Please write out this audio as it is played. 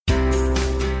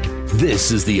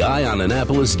This is the Eye on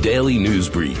Annapolis Daily News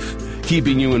Brief,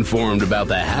 keeping you informed about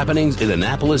the happenings in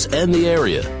Annapolis and the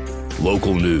area.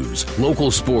 Local news,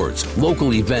 local sports,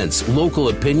 local events, local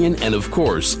opinion, and of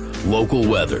course, local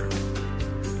weather.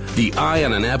 The Eye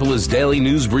on Annapolis Daily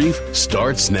News Brief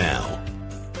starts now.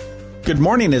 Good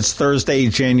morning. It's Thursday,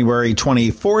 January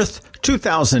 24th,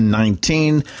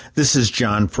 2019. This is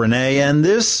John Frenaye, and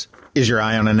this is your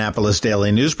Eye on Annapolis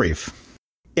Daily News Brief.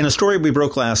 In a story we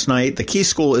broke last night, the Key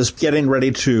School is getting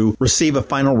ready to receive a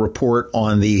final report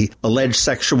on the alleged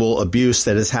sexual abuse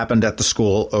that has happened at the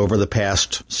school over the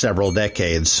past several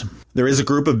decades. There is a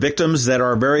group of victims that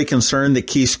are very concerned that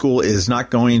Key School is not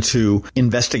going to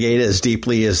investigate as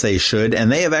deeply as they should,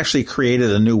 and they have actually created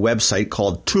a new website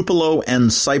called Tupelo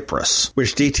and Cypress,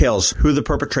 which details who the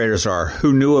perpetrators are,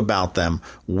 who knew about them,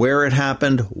 where it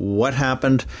happened, what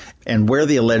happened, and where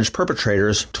the alleged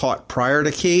perpetrators taught prior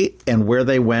to Key and where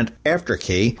they went after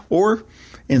Key, or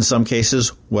in some cases,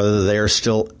 whether they are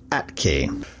still at Key.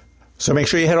 So make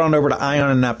sure you head on over to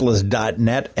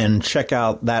eyeonannapolis.net and check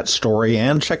out that story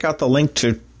and check out the link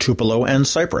to Tupelo and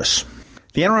Cypress.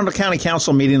 The Anne Arundel County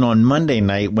Council meeting on Monday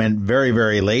night went very,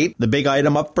 very late. The big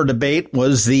item up for debate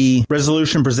was the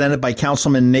resolution presented by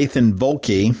Councilman Nathan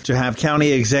Volke to have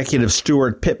County Executive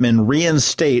Stuart Pittman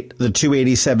reinstate the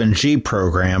 287G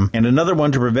program, and another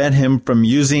one to prevent him from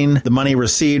using the money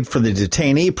received for the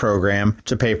detainee program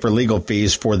to pay for legal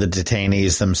fees for the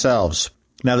detainees themselves.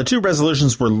 Now, the two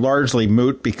resolutions were largely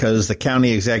moot because the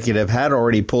county executive had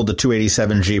already pulled the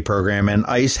 287G program and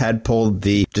ICE had pulled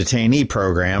the detainee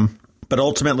program. But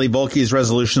ultimately, Volke's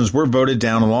resolutions were voted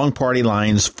down along party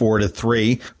lines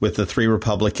 4-3, with the 3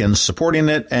 Republicans supporting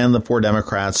it and the 4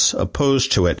 Democrats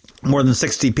opposed to it. More than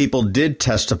 60 people did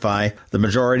testify. The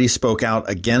majority spoke out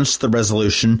against the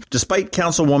resolution, despite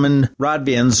Councilwoman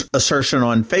Rodvian's assertion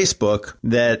on Facebook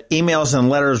that emails and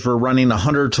letters were running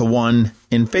 100-1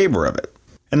 in favor of it.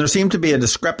 And there seemed to be a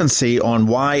discrepancy on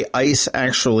why ICE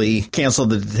actually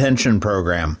canceled the detention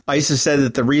program. ICE has said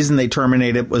that the reason they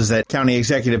terminated was that County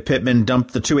Executive Pittman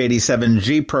dumped the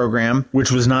 287G program,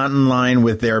 which was not in line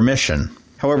with their mission.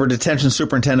 However, Detention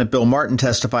Superintendent Bill Martin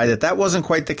testified that that wasn't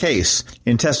quite the case.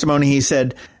 In testimony, he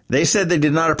said, "They said they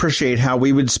did not appreciate how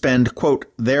we would spend, quote,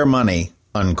 their money,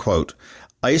 unquote.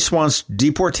 ICE wants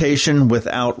deportation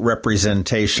without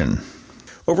representation."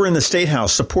 Over in the State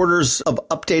House, supporters of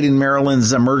updating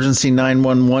Maryland's emergency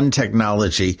 911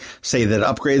 technology say that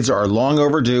upgrades are long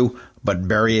overdue, but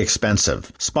very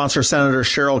expensive. Sponsor Senator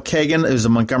Cheryl Kagan, who's a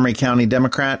Montgomery County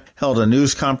Democrat, held a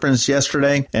news conference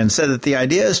yesterday and said that the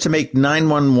idea is to make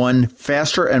 911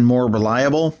 faster and more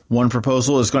reliable. One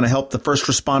proposal is going to help the first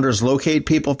responders locate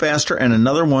people faster, and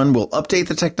another one will update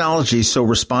the technology so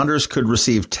responders could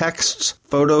receive texts,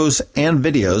 photos, and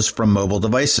videos from mobile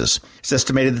devices. It's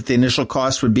estimated that the initial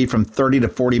cost would be from $30 to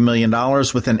 $40 million,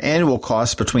 with an annual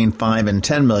cost between $5 and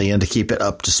 $10 million to keep it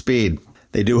up to speed.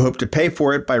 They do hope to pay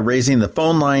for it by raising the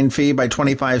phone line fee by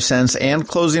 25 cents and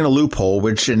closing a loophole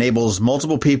which enables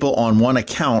multiple people on one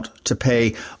account to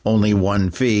pay only one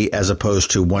fee as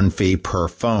opposed to one fee per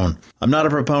phone. I'm not a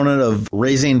proponent of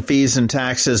raising fees and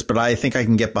taxes, but I think I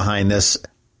can get behind this.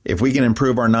 If we can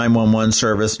improve our 911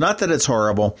 service, not that it's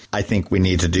horrible, I think we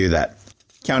need to do that.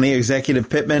 County Executive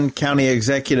Pittman, County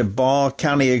Executive Ball,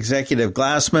 County Executive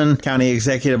Glassman, County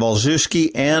Executive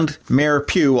Olszewski, and Mayor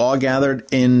Pugh all gathered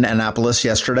in Annapolis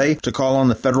yesterday to call on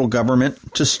the federal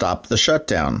government to stop the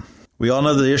shutdown. We all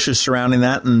know the issues surrounding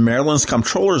that, and Maryland's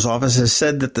Comptroller's Office has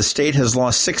said that the state has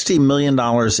lost $60 million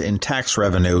in tax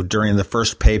revenue during the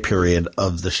first pay period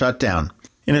of the shutdown.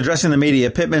 In addressing the media,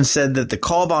 Pittman said that the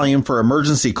call volume for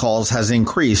emergency calls has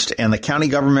increased and the county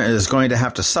government is going to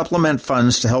have to supplement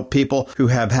funds to help people who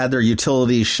have had their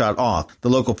utilities shut off.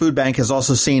 The local food bank has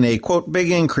also seen a, quote,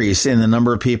 big increase in the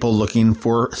number of people looking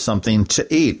for something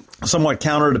to eat. Somewhat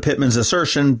counter to Pittman's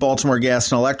assertion, Baltimore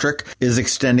Gas and Electric is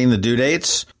extending the due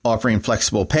dates, offering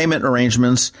flexible payment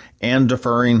arrangements, and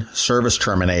deferring service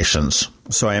terminations.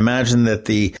 So I imagine that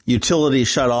the utility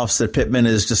shutoffs that Pittman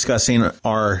is discussing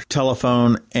are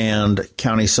telephone and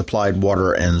county-supplied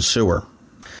water and sewer.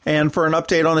 And for an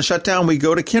update on the shutdown, we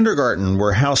go to kindergarten,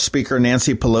 where House Speaker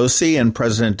Nancy Pelosi and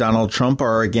President Donald Trump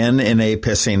are again in a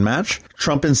pissing match.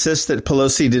 Trump insists that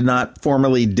Pelosi did not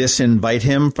formally disinvite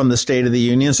him from the State of the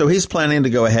Union, so he's planning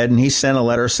to go ahead, and he sent a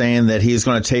letter saying that he's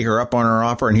going to take her up on her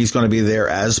offer and he's going to be there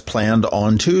as planned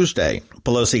on Tuesday.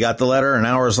 Pelosi got the letter, and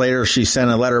hours later she sent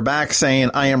a letter back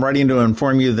saying, I am writing to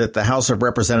inform you that the House of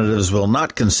Representatives will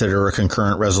not consider a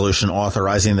concurrent resolution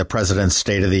authorizing the President's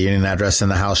State of the Union address in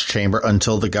the House chamber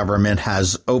until the government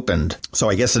has opened.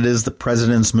 So I guess it is the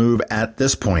President's move at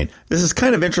this point. This is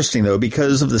kind of interesting, though,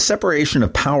 because of the separation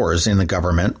of powers in the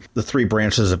government, the three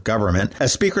branches of government.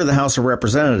 As Speaker of the House of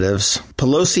Representatives,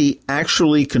 Pelosi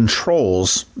actually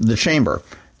controls the chamber,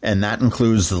 and that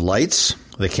includes the lights,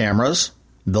 the cameras,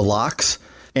 the locks,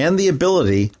 and the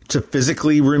ability to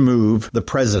physically remove the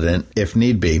president if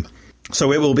need be.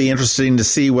 So it will be interesting to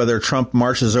see whether Trump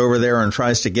marches over there and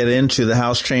tries to get into the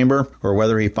House chamber or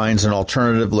whether he finds an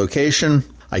alternative location.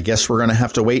 I guess we're going to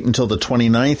have to wait until the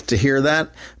 29th to hear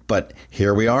that. But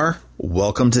here we are.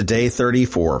 Welcome to day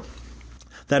 34.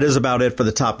 That is about it for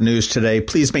the top news today.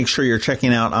 Please make sure you're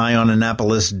checking out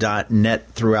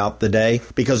eyeonannapolis.net throughout the day,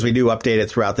 because we do update it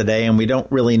throughout the day and we don't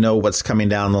really know what's coming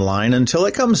down the line until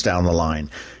it comes down the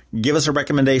line. Give us a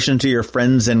recommendation to your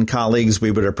friends and colleagues. We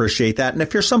would appreciate that. And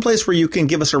if you're someplace where you can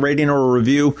give us a rating or a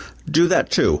review, do that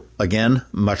too. Again,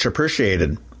 much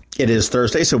appreciated. It is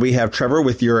Thursday, so we have Trevor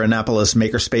with your Annapolis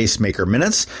Makerspace Maker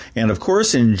Minutes. And of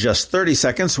course, in just 30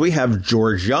 seconds, we have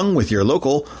George Young with your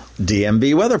local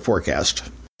DMV weather forecast.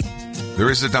 There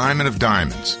is a diamond of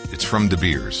diamonds. It's from De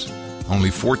Beers.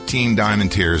 Only 14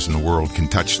 diamond tears in the world can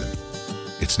touch them.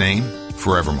 Its name,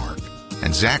 Forevermark.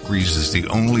 And Zachary's is the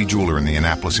only jeweler in the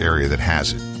Annapolis area that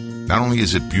has it. Not only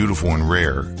is it beautiful and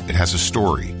rare, it has a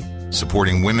story,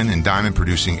 supporting women in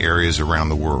diamond-producing areas around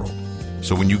the world.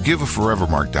 So when you give a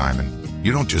Forevermark diamond,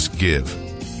 you don't just give,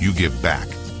 you give back.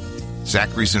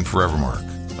 Zachary's and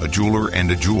Forevermark, a jeweler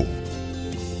and a jewel.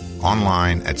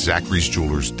 Online at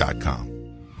zacharysjewelers.com.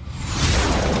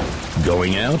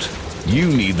 Going out? You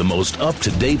need the most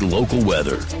up-to-date local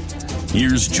weather.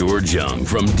 Here's George Young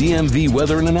from DMV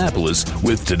Weather in Annapolis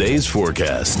with today's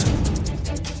forecast.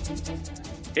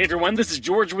 Hey everyone, this is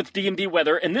George with DMV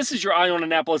Weather, and this is your Eye on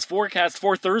Annapolis forecast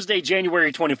for Thursday,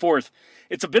 January 24th.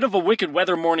 It's a bit of a wicked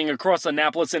weather morning across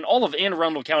Annapolis and all of Anne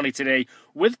Arundel County today,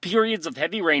 with periods of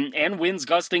heavy rain and winds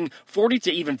gusting 40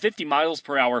 to even 50 miles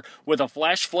per hour, with a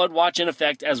flash flood watch in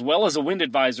effect as well as a wind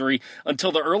advisory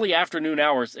until the early afternoon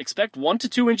hours. Expect 1 to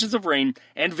 2 inches of rain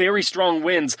and very strong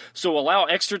winds, so allow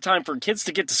extra time for kids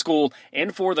to get to school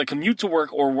and for the commute to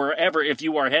work or wherever if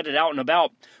you are headed out and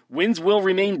about. Winds will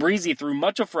remain breezy through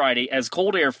much of Friday as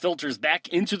cold air filters back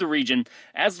into the region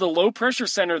as the low-pressure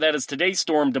center that is today's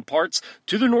storm departs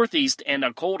to the northeast and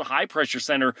a cold high-pressure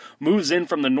center moves in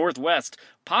from the northwest,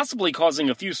 possibly causing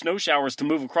a few snow showers to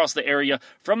move across the area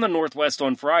from the northwest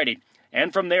on Friday.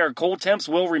 And from there, cold temps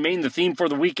will remain the theme for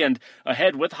the weekend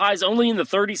ahead, with highs only in the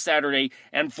 30s Saturday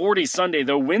and 40s Sunday,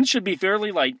 though winds should be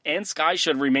fairly light and skies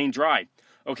should remain dry.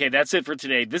 Okay, that's it for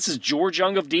today. This is George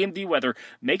Young of DMV Weather.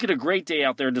 Make it a great day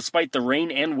out there despite the rain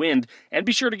and wind. And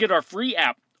be sure to get our free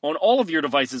app on all of your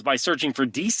devices by searching for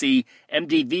DC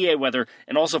MDVA Weather.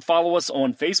 And also follow us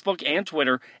on Facebook and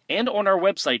Twitter and on our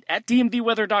website at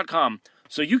dmvweather.com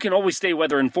so you can always stay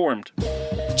weather informed.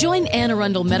 Join Anne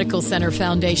Arundel Medical Center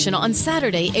Foundation on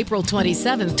Saturday, April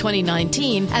 27,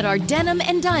 2019 at our Denim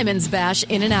and Diamonds Bash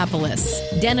in Annapolis.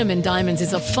 Denim and Diamonds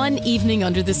is a fun evening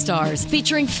under the stars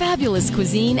featuring fabulous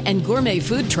cuisine and gourmet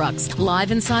food trucks,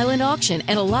 live and silent auction,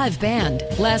 and a live band.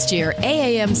 Last year,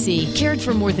 AAMC cared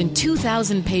for more than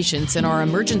 2,000 patients in our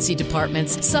emergency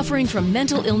departments suffering from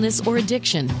mental illness or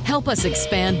addiction. Help us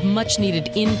expand much-needed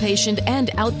inpatient and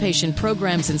outpatient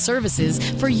programs and services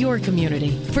for your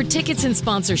community. For tickets and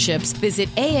sponsorships, visit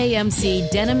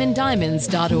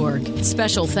aamcdenimanddiamonds.org.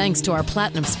 Special thanks to our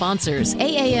platinum sponsors,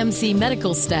 AAMC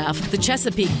medical staff, the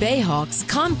Chesapeake Bayhawks,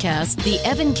 Comcast, the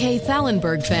Evan K.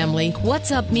 Thallenberg family,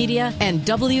 What's Up Media, and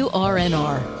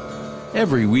WRNR.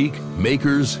 Every week,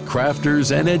 makers,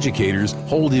 crafters, and educators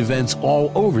hold events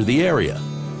all over the area.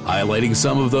 Highlighting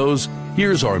some of those,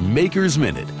 here's our Makers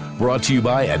Minute, brought to you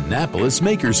by Annapolis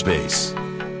Makerspace.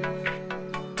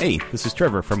 Hey, this is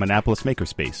Trevor from Annapolis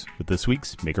Makerspace with this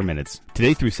week's Maker Minutes.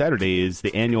 Today through Saturday is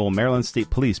the annual Maryland State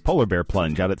Police Polar Bear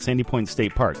Plunge out at Sandy Point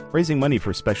State Park, raising money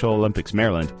for Special Olympics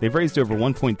Maryland. They've raised over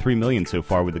 $1.3 million so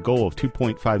far with a goal of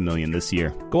 $2.5 million this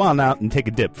year. Go on out and take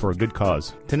a dip for a good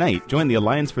cause. Tonight, join the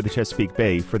Alliance for the Chesapeake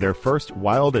Bay for their first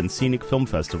Wild and Scenic Film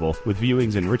Festival with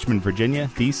viewings in Richmond, Virginia,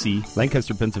 D.C.,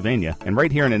 Lancaster, Pennsylvania, and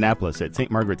right here in Annapolis at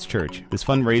St. Margaret's Church. This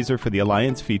fundraiser for the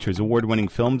Alliance features award-winning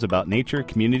films about nature,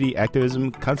 community,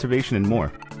 activism, conservation, and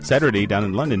more. Saturday down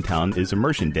in London Town is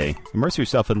Immersion Day. Immerse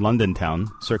yourself in London Town,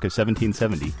 circa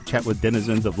 1770. Chat with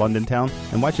denizens of London Town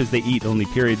and watch as they eat only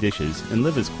period dishes and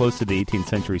live as close to the 18th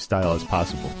century style as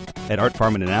possible. At Art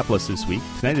Farm in Annapolis this week,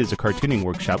 tonight is a cartooning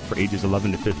workshop for ages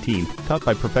 11 to 15, taught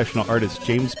by professional artist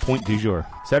James Point du Jour.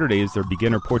 Saturday is their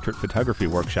beginner portrait photography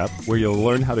workshop, where you'll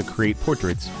learn how to create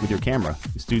portraits with your camera.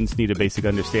 The students need a basic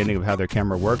understanding of how their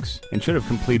camera works and should have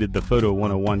completed the Photo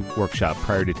 101 workshop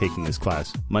prior to taking this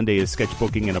class. Monday is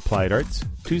sketchbooking and applied arts.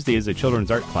 Tuesday is a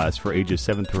children's art class for ages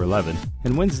 7 through 11.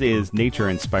 And Wednesday is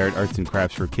nature-inspired arts and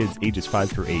crafts for kids ages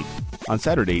 5 through 8. On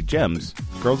Saturday, GEMS,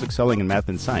 Girls Excelling in Math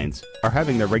and Science, are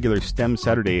having their regular STEM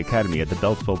Saturday Academy at the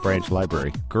Beltsville Branch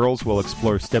Library. Girls will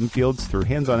explore STEM fields through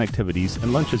hands-on activities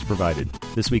and lunches provided.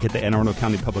 This week at the Anne Arundel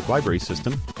County Public Library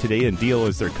System, Today and Deal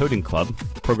is their coding club,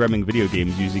 programming video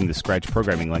games using the Scratch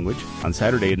programming language. On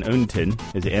Saturday in Owenton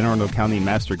is the Anne Arundel County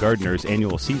Master Gardener's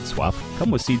annual seed swap.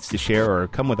 Come with seeds to share or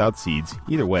come without seeds.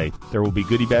 Either way, there will be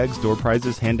goodie bags, door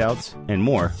prizes, handouts, and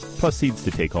more, plus seeds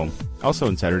to take home. Also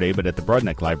on Saturday, but at the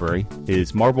Broadneck Library,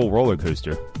 is Marble Roller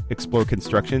Coaster. Explore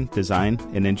construction, design,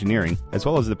 and engineering, as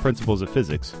well as the principles of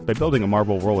physics, by building a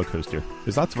marble roller coaster.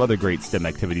 There's lots of other great STEM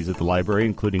activities at the library,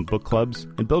 including book clubs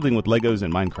and building with Legos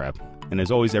and Minecraft. And as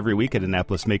always, every week at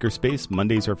Annapolis Makerspace,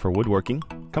 Mondays are for woodworking.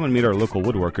 Come and meet our local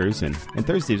woodworkers, and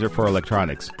Thursdays are for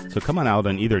electronics. So come on out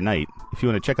on either night if you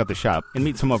want to check out the shop and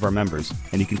meet some of our members.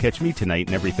 And you can catch me tonight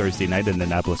and every Thursday night in the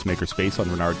Annapolis Makerspace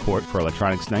on Renard Court for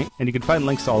Electronics Night. And you can find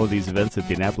links to all of these events at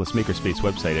the Annapolis Makerspace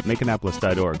website at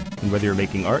makeannapolis.org. And whether you're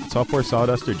making art, software,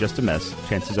 sawdust, or just a mess,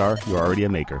 chances are you're already a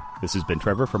maker. This has been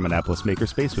Trevor from Annapolis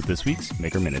Makerspace with this week's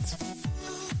Maker Minutes.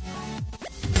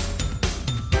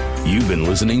 You've been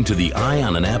listening to the Eye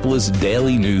on Annapolis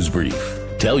Daily News Brief.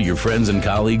 Tell your friends and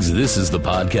colleagues this is the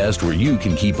podcast where you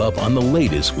can keep up on the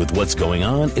latest with what's going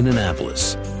on in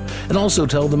Annapolis. And also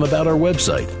tell them about our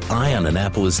website,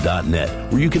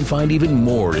 eyeonannapolis.net, where you can find even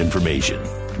more information.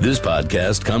 This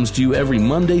podcast comes to you every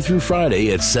Monday through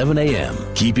Friday at 7 a.m.,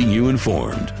 keeping you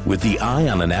informed with the Eye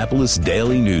on Annapolis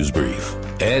Daily News Brief.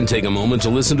 And take a moment to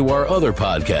listen to our other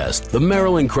podcast, The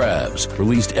Maryland Crabs,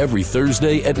 released every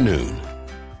Thursday at noon.